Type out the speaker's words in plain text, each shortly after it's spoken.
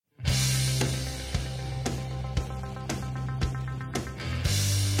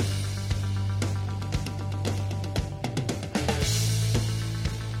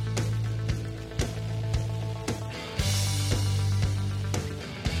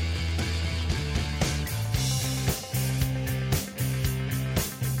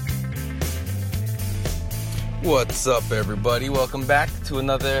What's up, everybody? Welcome back to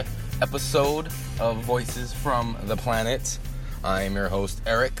another episode of Voices from the Planet. I am your host,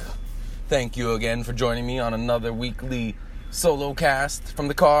 Eric. Thank you again for joining me on another weekly SOLOcast from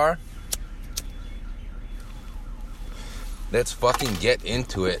the car. Let's fucking get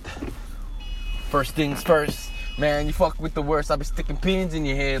into it. First things first, man, you fuck with the worst. I'll be sticking pins in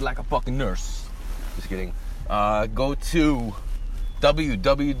your head like a fucking nurse. Just kidding. Go to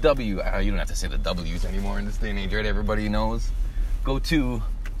www. You don't have to say the W's anymore in this day and age, right? Everybody knows. Go to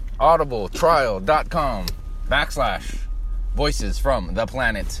audibletrial.com/Voices from the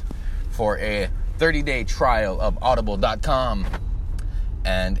Planet for a 30-day trial of audible.com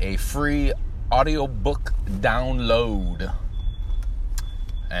and a free audiobook download.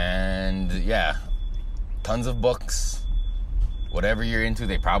 And yeah, tons of books. Whatever you're into,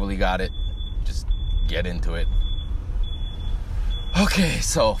 they probably got it. Just get into it. Okay,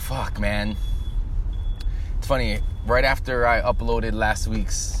 so fuck, man. It's funny, right after I uploaded last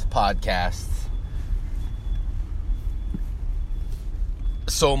week's podcast,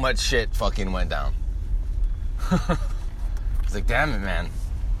 so much shit fucking went down. It's like, damn it, man.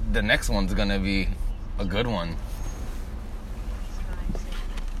 The next one's gonna be a good one.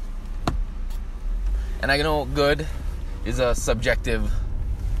 And I know good is a subjective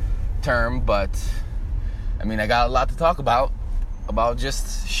term, but I mean, I got a lot to talk about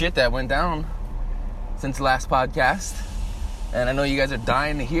just shit that went down since the last podcast. And I know you guys are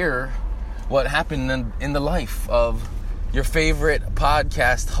dying to hear what happened in the life of your favorite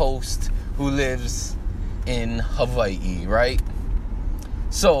podcast host who lives in Hawaii, right?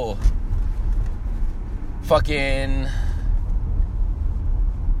 So, fucking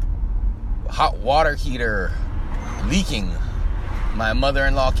hot water heater leaking. My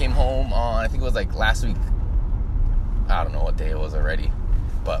mother-in-law came home on, I think it was like last week. I don't know what day it was already,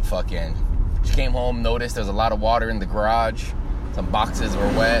 but fucking, she came home, noticed there's a lot of water in the garage. Some boxes were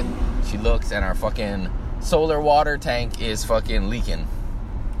wet. She looks and our fucking solar water tank is fucking leaking.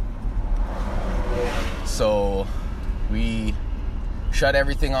 So we shut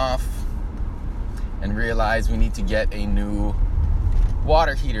everything off and realized we need to get a new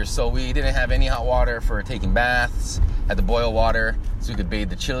water heater. So we didn't have any hot water for taking baths. Had to boil water so we could bathe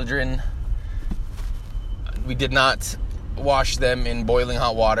the children. We did not wash them in boiling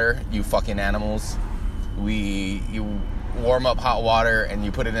hot water, you fucking animals. You warm up hot water and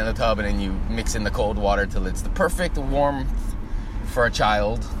you put it in a tub and then you mix in the cold water till it's the perfect warmth for a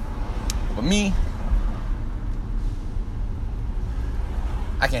child. But me,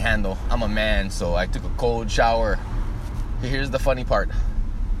 I can handle. I'm a man, so I took a cold shower. Here's the funny part.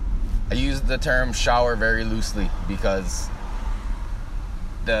 I use the term shower very loosely because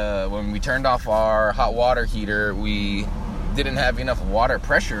when we turned off our hot water heater, we didn't have enough water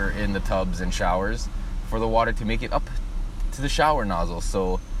pressure in the tubs and showers for the water to make it up to the shower nozzle.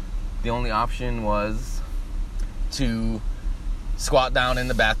 So the only option was to squat down in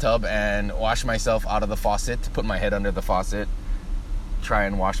the bathtub and wash myself out of the faucet, put my head under the faucet, try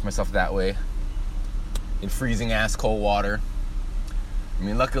and wash myself that way in freezing ass cold water. I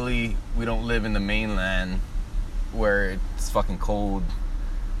mean, luckily we don't live in the mainland where it's fucking cold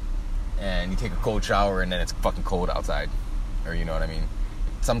and you take a cold shower and then it's fucking cold outside, or you know what I mean.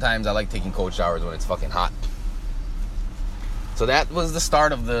 Sometimes I like taking cold showers when it's fucking hot. So that was the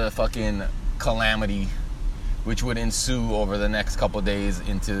start of the fucking calamity which would ensue over the next couple days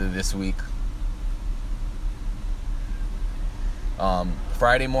into this week.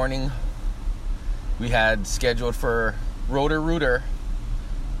 Friday morning we had scheduled for Roto-Rooter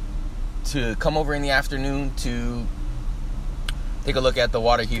to come over in the afternoon to take a look at the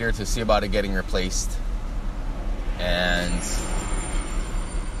water heater to see about it getting replaced. And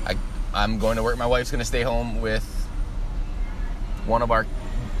I'm going to work. My wife's going to stay home with one of our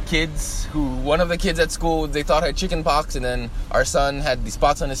kids one of the kids at school, they thought had chicken pox, and then our son had these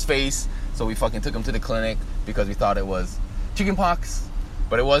spots on his face, so we fucking took him to the clinic because we thought it was chicken pox,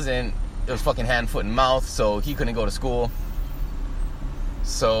 but it wasn't. It was fucking hand, foot, and mouth, so he couldn't go to school.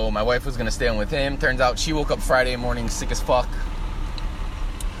 So my wife was going to stay home with him. Turns out she woke up Friday morning sick as fuck.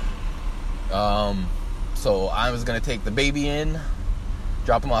 So I was going to take the baby in,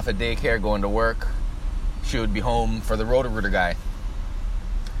 drop him off at daycare, go into work. She would be home for the Roto-Rooter guy.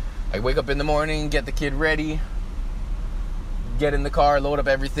 I wake up in the morning, get the kid ready, get in the car, load up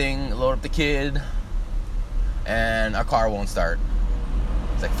everything, load up the kid, and our car won't start.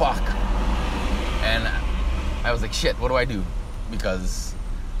 It's like, fuck. And I was like, shit, what do I do? Because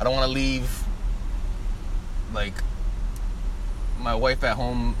I don't want to leave, like, my wife at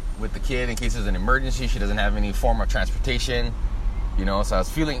home with the kid in case there's an emergency. She doesn't have any form of transportation. you know. So I was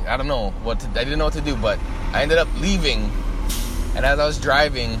feeling, I don't know I didn't know what to do, but I ended up leaving. And as I was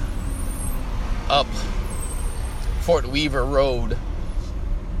driving up Fort Weaver Road,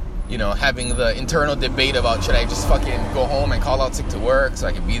 you know, having the internal debate about should I just fucking go home and call out sick to work so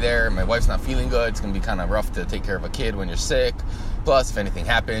I can be there. My wife's not feeling good. It's going to be kind of rough to take care of a kid when you're sick. Plus, if anything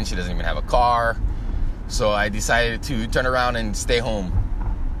happens, she doesn't even have a car. So I decided to turn around and stay home.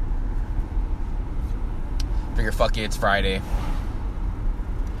 Figure, fuck it, it's Friday.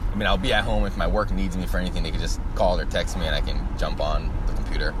 I mean, I'll be at home if my work needs me for anything. They can just call or text me and I can jump on the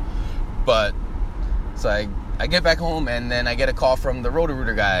computer. But, so I get back home and then I get a call from the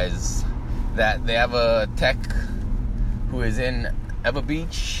Roto-Rooter guys that they have a tech who is in Eva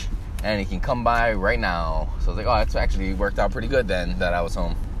Beach and he can come by right now. So I was like, oh, that's actually worked out pretty good then that I was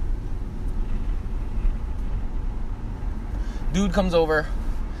home. Dude comes over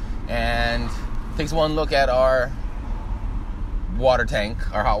and takes one look at our water tank,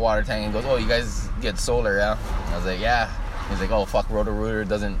 our hot water tank, and goes, oh, you guys get solar, yeah? I was like, yeah. He's like, oh, fuck, Roto-Rooter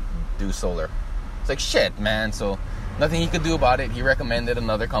doesn't do solar. It's like, shit, man. So nothing he could do about it. He recommended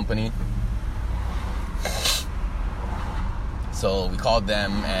another company. So we called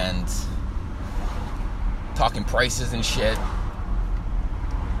them and talking prices and shit.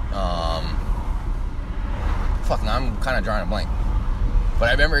 Fuck, now I'm kind of drawing a blank. But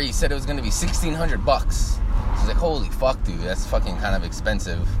I remember he said it was going to be $1,600. So I was like, holy fuck, dude, that's fucking kind of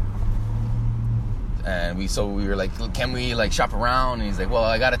expensive. And we were like, can we like shop around? And he's like, well,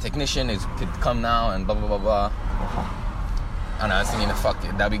 I got a technician, it could come now and blah blah blah blah. And I was thinking, fuck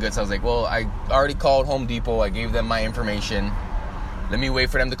it, that'd be good. So I was like, well, I already called Home Depot, I gave them my information. Let me wait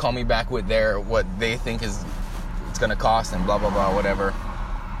for them to call me back with what they think it's gonna cost and blah blah blah, whatever.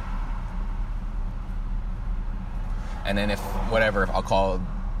 And then if I'll call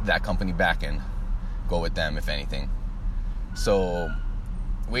that company back and go with them if anything. So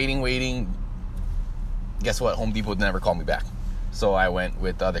waiting. Guess what? Home Depot never called me back. So I went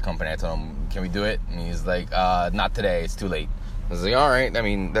with the other company. I told him, can we do it? And he's like, not today. It's too late. I was like, all right. I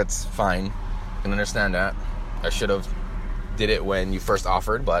mean, that's fine. I can understand that. I should have did it when you first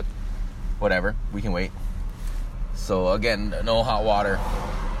offered, but whatever. We can wait. So again, no hot water.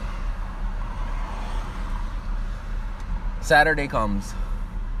 Saturday comes.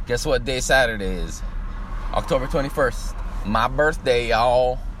 Guess what day Saturday is? October 21st. My birthday,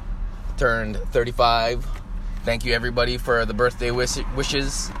 y'all. Turned 35. Thank you everybody for the birthday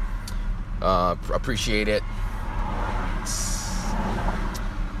wishes. Appreciate it. It's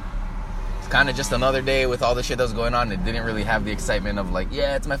kind of just another day with all the shit that was going on. It didn't really have the excitement of like,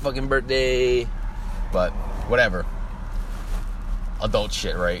 yeah, it's my fucking birthday. But whatever. Adult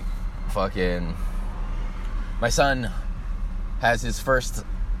shit, right? Fucking. My son has his first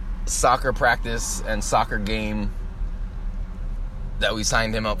soccer practice and soccer game that we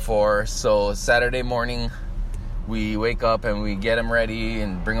signed him up for. So Saturday morning we wake up and we get him ready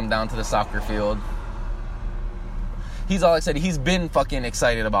and bring him down to the soccer field. He's all excited. He's been fucking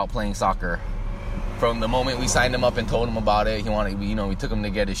excited about playing soccer from the moment we signed him up and told him about it. He wanted, we took him to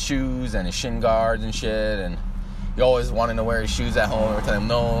get his shoes and his shin guards and shit, and he always wanted to wear his shoes at home. We're telling him,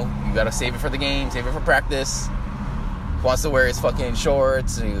 no, you gotta save it for the game, save it for practice. He wants to wear his fucking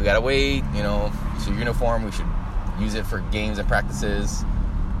shorts, and you gotta wait, it's your uniform, we should use it for games and practices.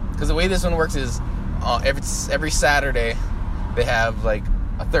 Because the way this one works is every Saturday they have like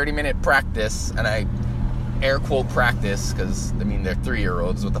a 30-minute practice, and I air quote practice because they're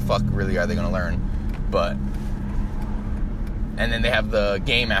 3-year-olds. What the fuck really are they gonna learn? But and then they have the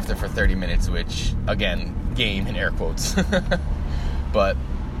game after for 30 minutes, which again, game in air quotes. But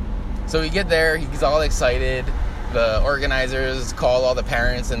so we get there, he's all excited. The organizers call all the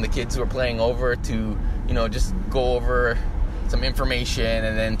parents and the kids who are playing over to just go over some information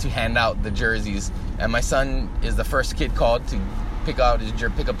and then to hand out the jerseys. And my son is the first kid called to pick up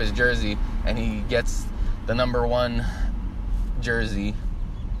his jersey, and he gets the number 1 jersey.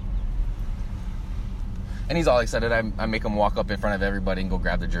 And he's all excited. I make him walk up in front of everybody and go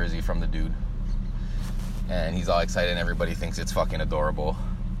grab the jersey from the dude. And he's all excited, and everybody thinks it's fucking adorable.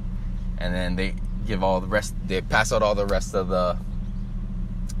 And then they pass out all the rest of the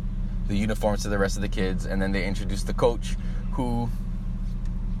uniforms to the rest of the kids, and then they introduce the coach, who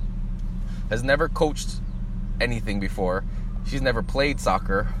has never coached anything before. She's never played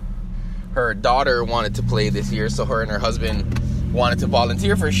soccer. Her daughter wanted to play this year, so her and her husband wanted to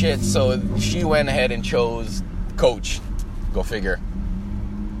volunteer for shit, so she went ahead and chose coach. Go figure.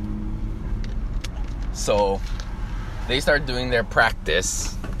 So they start doing their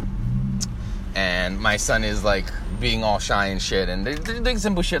practice, and my son is like being all shy and shit, and they're doing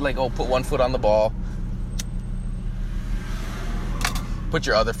simple shit like, put one foot on the ball, put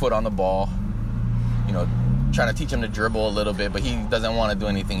your other foot on the ball. You know, trying to teach him to dribble a little bit, but he doesn't want to do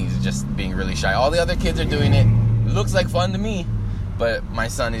anything. He's just being really shy. All the other kids are doing it. It looks like fun to me, but my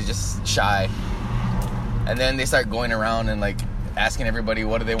son is just shy. And then they start going around and like asking everybody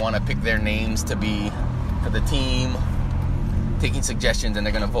what do they want to pick their names to be for the team, taking suggestions, and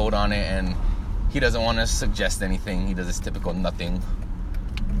they're going to vote on it. And he doesn't want to suggest anything. He does his typical nothing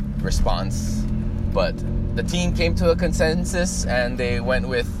response. But the team came to a consensus and they went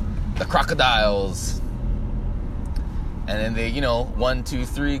with the Crocodiles. And then they, 1, 2,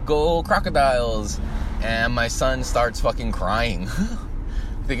 3, go Crocodiles. And my son starts fucking crying.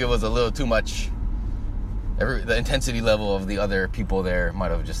 I think it was a little too much. The intensity level of the other people there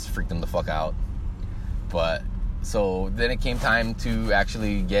might have just freaked him the fuck out. But, so then it came time to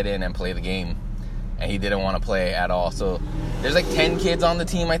actually get in and play the game. And he didn't want to play at all. So there's like 10 kids on the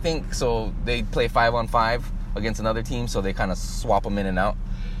team, I think. So they play 5-on-5 against another team. So they kind of swap them in and out.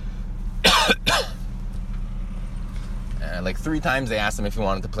 And like 3 times they asked him if he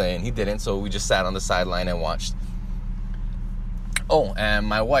wanted to play, and he didn't. So we just sat on the sideline and watched. Oh, and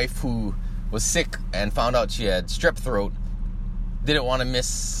my wife, who was sick and found out she had strep throat, didn't want to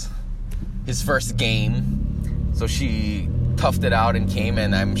miss his first game. So she toughed it out and came,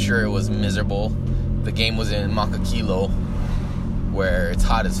 and I'm sure it was miserable. The game was in Makakilo, where it's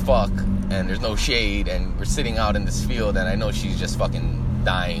hot as fuck, and there's no shade, and we're sitting out in this field, and I know she's just fucking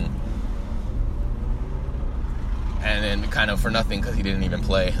dying. And then kind of for nothing, because he didn't even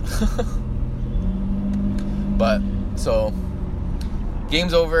play. But, so,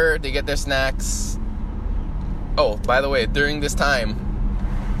 game's over, they get their snacks. Oh, by the way, during this time,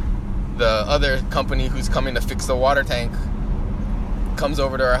 the other company who's coming to fix the water tank comes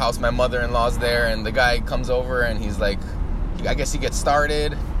over to our house. My mother-in-law's there, and the guy comes over, and he's like, I guess he gets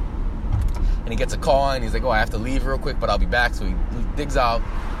started, and he gets a call, and he's like, oh, I have to leave real quick, but I'll be back. So he digs out,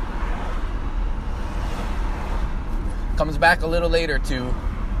 comes back a little later to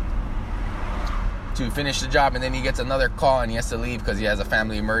finish the job, and then he gets another call, and he has to leave because he has a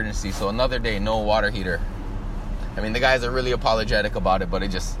family emergency. So another day, no water heater. I mean, the guys are really apologetic about it, but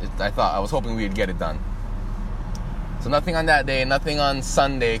I was hoping we'd get it done. So nothing on that day, nothing on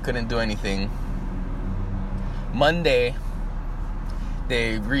Sunday, couldn't do anything. Monday,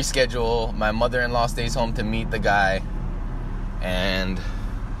 they reschedule. My mother-in-law stays home to meet the guy, and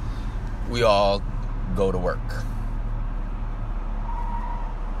we all go to work.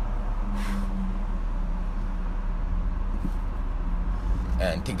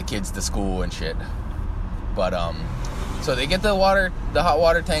 And take the kids to school and shit. But, so they get the hot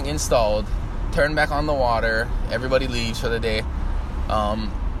water tank installed, turn back on the water, everybody leaves for the day.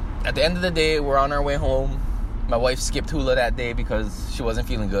 At the end of the day, we're on our way home. My wife skipped hula that day because she wasn't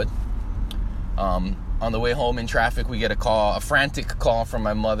feeling good. On the way home in traffic, we get a frantic call from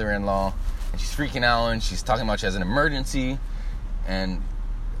my mother-in-law, and she's freaking out, and she's talking about she has an emergency. And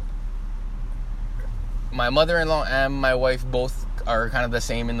my mother-in-law and my wife both are kind of the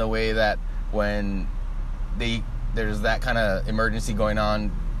same in the way that when there's that kind of emergency going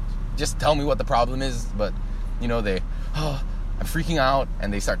on, just tell me what the problem is. But I'm freaking out,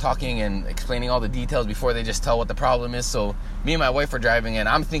 and they start talking and explaining all the details before they just tell what the problem is. So me and my wife are driving, and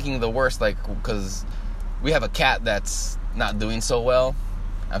I'm thinking the worst, like, because we have a cat that's not doing so well.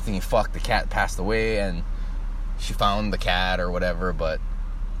 I'm thinking, fuck, the cat passed away and she found the cat or whatever, but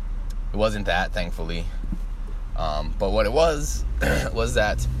it wasn't that, thankfully. But what it was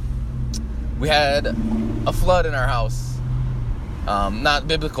that we had a flood in our house. Not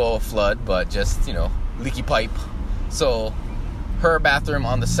biblical flood, but just, leaky pipe. So her bathroom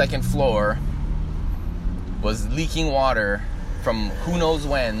on the second floor was leaking water from who knows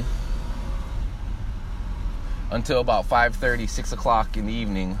when until about 5:30, 6 o'clock in the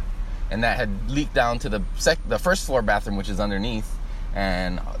evening. And that had leaked down to the first floor bathroom, which is underneath.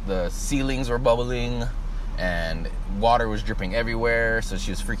 And the ceilings were bubbling, and water was dripping everywhere, so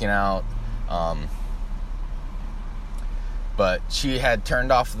she was freaking out. But she had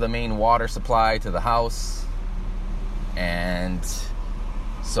turned off the main water supply to the house, and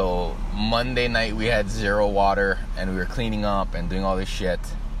so Monday night we had 0 water, and we were cleaning up and doing all this shit.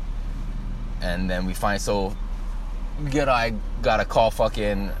 And then I gotta call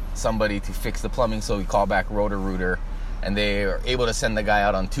fucking somebody to fix the plumbing, so we call back Roto-Rooter, and they were able to send the guy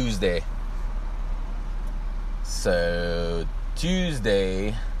out on Tuesday. So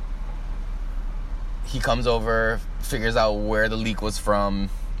Tuesday, he comes over, figures out where the leak was from.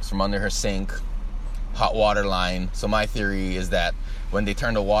 It's from under her sink, hot water line. So my theory is that when they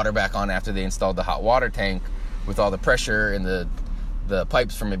turned the water back on after they installed the hot water tank, with all the pressure and the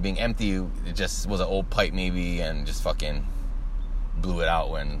pipes from it being empty, it just was an old pipe maybe, and just fucking blew it out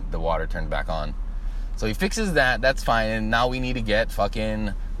when the water turned back on. So he fixes that. That's fine. And now we need to get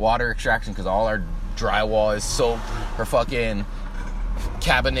fucking water extraction because all our drywall is soaked. Her fucking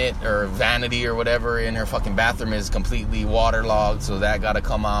cabinet or vanity or whatever in her fucking bathroom is completely waterlogged. So that got to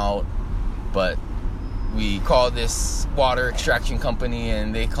come out. But we called this water extraction company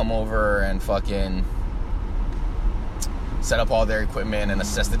and they come over and fucking set up all their equipment and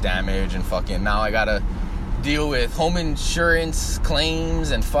assess the damage. And fucking now I got to deal with home insurance claims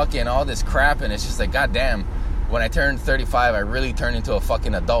and fucking all this crap, and it's just like, goddamn, when I turned 35 I really turned into a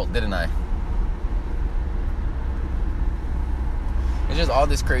fucking adult, didn't I? It's just all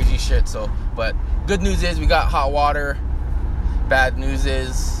this crazy shit. So, but good news is we got hot water. Bad news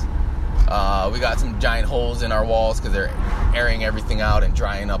is we got some giant holes in our walls because they're airing everything out and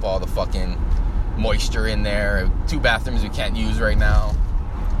drying up all the fucking moisture in there. 2 bathrooms we can't use right now,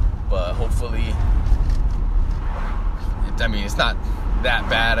 but hopefully, I mean, it's not that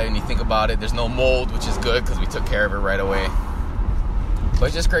bad when you think about it. There's no mold, which is good because we took care of it right away. But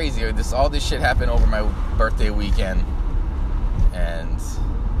it's just crazy. All this shit happened over my birthday weekend, and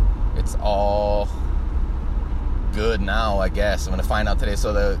it's all good now, I guess. I'm gonna find out today.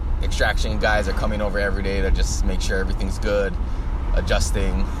 So the extraction guys are coming over every day to just make sure everything's good,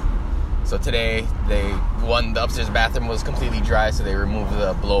 adjusting. So today, the upstairs bathroom was completely dry, so they removed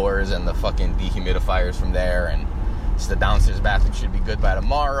the blowers and the fucking dehumidifiers from there, and the downstairs bathroom should be good by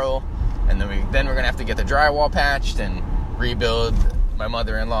tomorrow. And then we're gonna have to get the drywall patched and rebuild my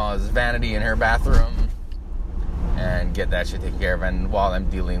mother-in-law's vanity in her bathroom and get that shit taken care of. And while I'm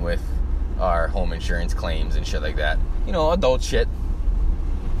dealing with our home insurance claims and shit like that, you know, adult shit.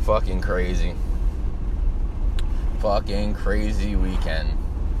 Fucking crazy weekend.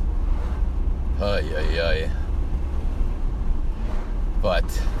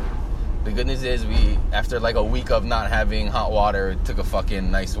 But the good news is we, after like a week of not having hot water, took a fucking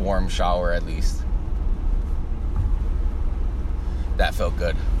nice warm shower at least. That felt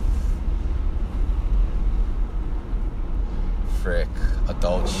good. Frick,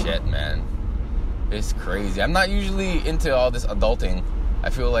 adult shit, man. It's crazy. I'm not usually into all this adulting.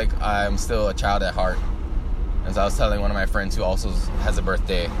 I feel like I'm still a child at heart. As I was telling one of my friends who also has a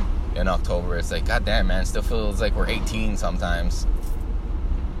birthday in October, it's like, goddamn, man, it still feels like we're 18 sometimes.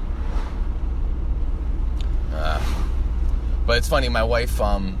 But it's funny, my wife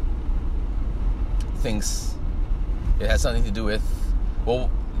thinks it has something to do with, well,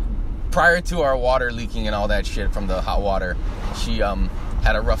 prior to our water leaking and all that shit from the hot water, she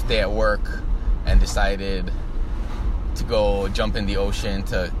had a rough day at work and decided to go jump in the ocean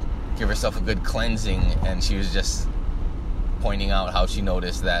to give herself a good cleansing, and she was just pointing out how she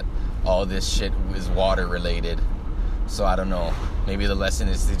noticed that all this shit was water related. So I don't know, maybe the lesson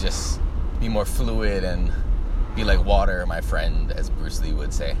is to just be more fluid and be like water, my friend, as Bruce Lee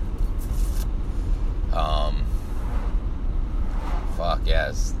would say. Fuck yeah,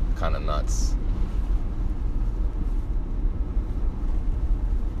 it's kind of nuts.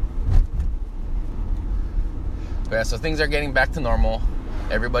 But yeah, so things are getting back to normal.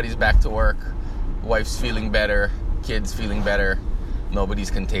 Everybody's back to work. Wife's feeling better. Kids feeling better. Nobody's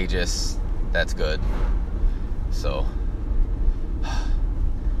contagious. That's good. So,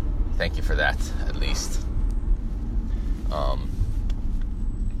 thank you for that, at least.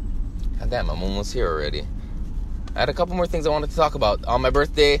 Goddamn, I'm almost here already. I had a couple more things I wanted to talk about. On my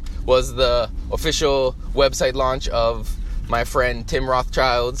birthday was the official website launch of my friend Tim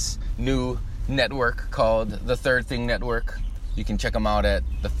Rothschild's new network called The Third Thing Network. You can check them out at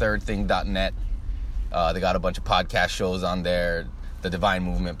thethirdthing.net. They got a bunch of podcast shows on there. The Divine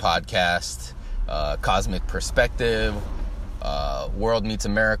Movement podcast, Cosmic Perspective, World Meets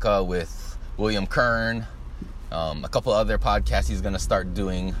America with William Kern, a couple other podcasts he's going to start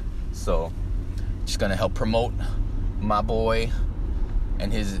doing. So just going to help promote my boy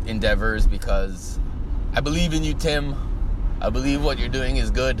and his endeavors, because I believe in you, Tim. I believe what you're doing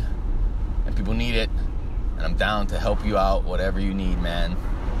is good and people need it, and I'm down to help you out, whatever you need, man.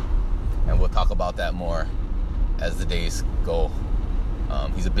 And we'll talk about that more as the days go.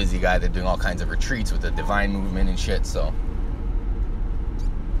 He's a busy guy. They're doing all kinds of retreats with the Divine Movement and shit. So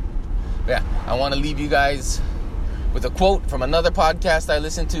yeah, I want to leave you guys with a quote from another podcast I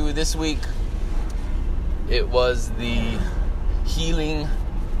listened to this week. It was the Healing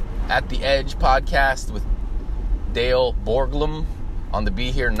at the Edge podcast with Dale Borglum on the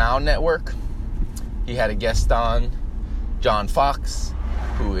Be Here Now network. He had a guest on, John Fox,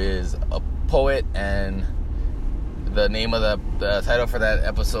 who is a poet, and the name of the title for that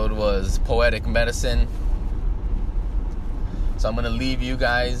episode was Poetic Medicine. So I'm going to leave you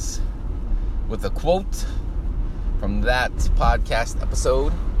guys with a quote from that podcast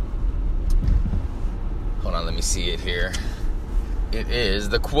episode. Hold on, let me see it here. It is,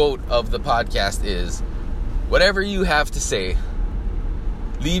 the quote of the podcast is, "Whatever you have to say,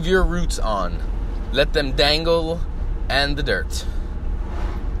 leave your roots on. Let them dangle and the dirt.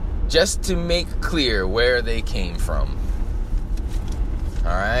 Just to make clear where they came from."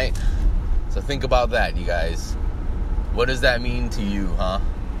 Alright? So think about that, you guys. What does that mean to you, huh?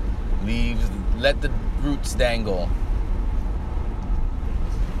 Let the roots dangle.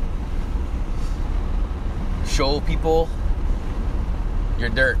 Show people your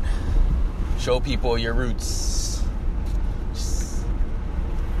dirt. Show people your roots. Just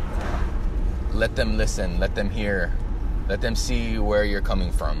let them listen. Let them hear. Let them see where you're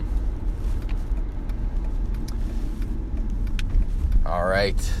coming from.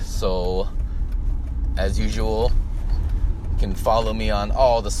 Alright, so as usual, you can follow me on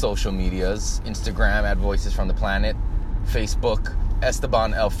all the social medias. Instagram at Voices from the Planet. Facebook,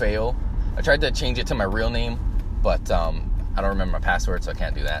 Esteban El Feo. I tried to change it to my real name, but I don't remember my password, so I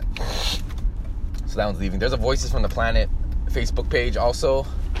can't do that. So that one's leaving. There's a Voices from the Planet Facebook page also.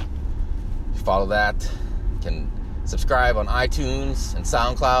 Follow that. You can subscribe on iTunes and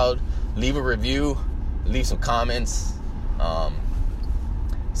SoundCloud. Leave a review. Leave some comments.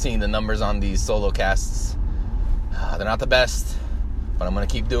 Seeing the numbers on these SOLOcasts, they're not the best, but I'm going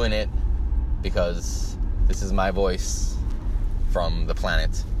to keep doing it because this is my voice from the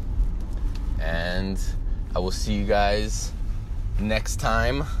planet. And I will see you guys next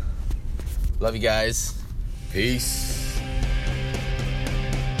time. Love you guys. Peace.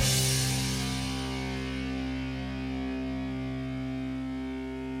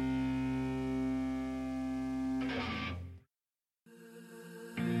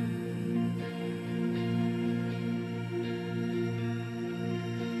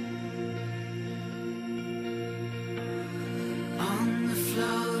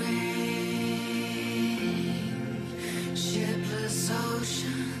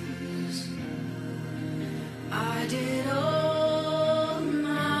 I did all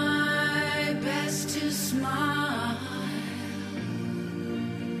my best to smile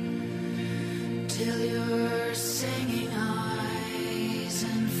till your singing eyes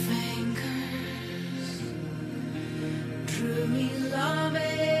and fingers drew me loving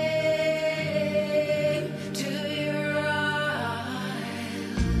to your eyes,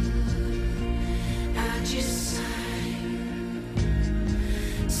 and you sang,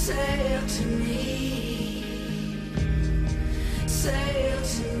 sail to me. Sail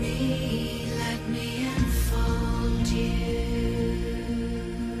to me, let me enfold you.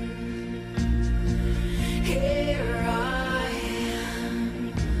 Here I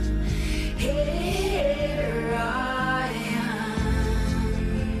am, here I am,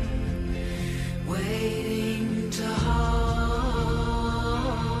 waiting to hold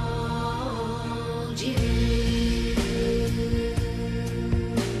you.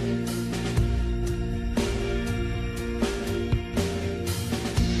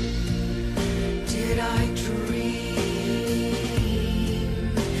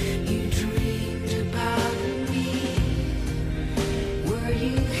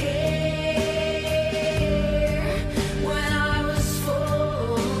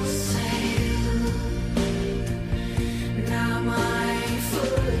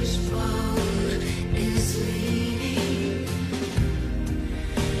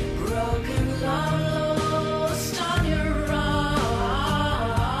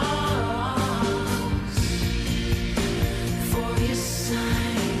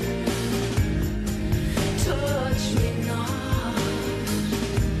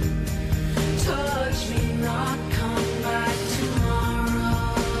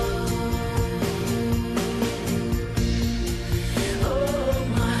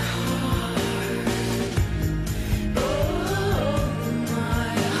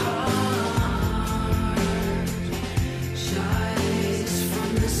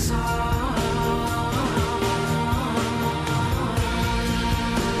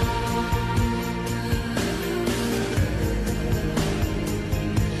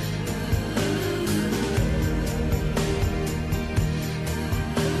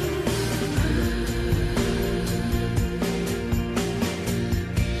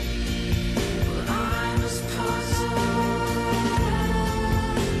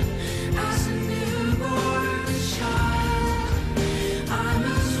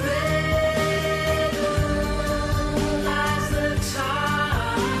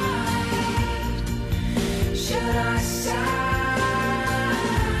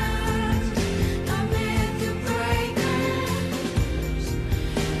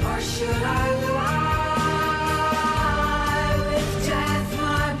 Should I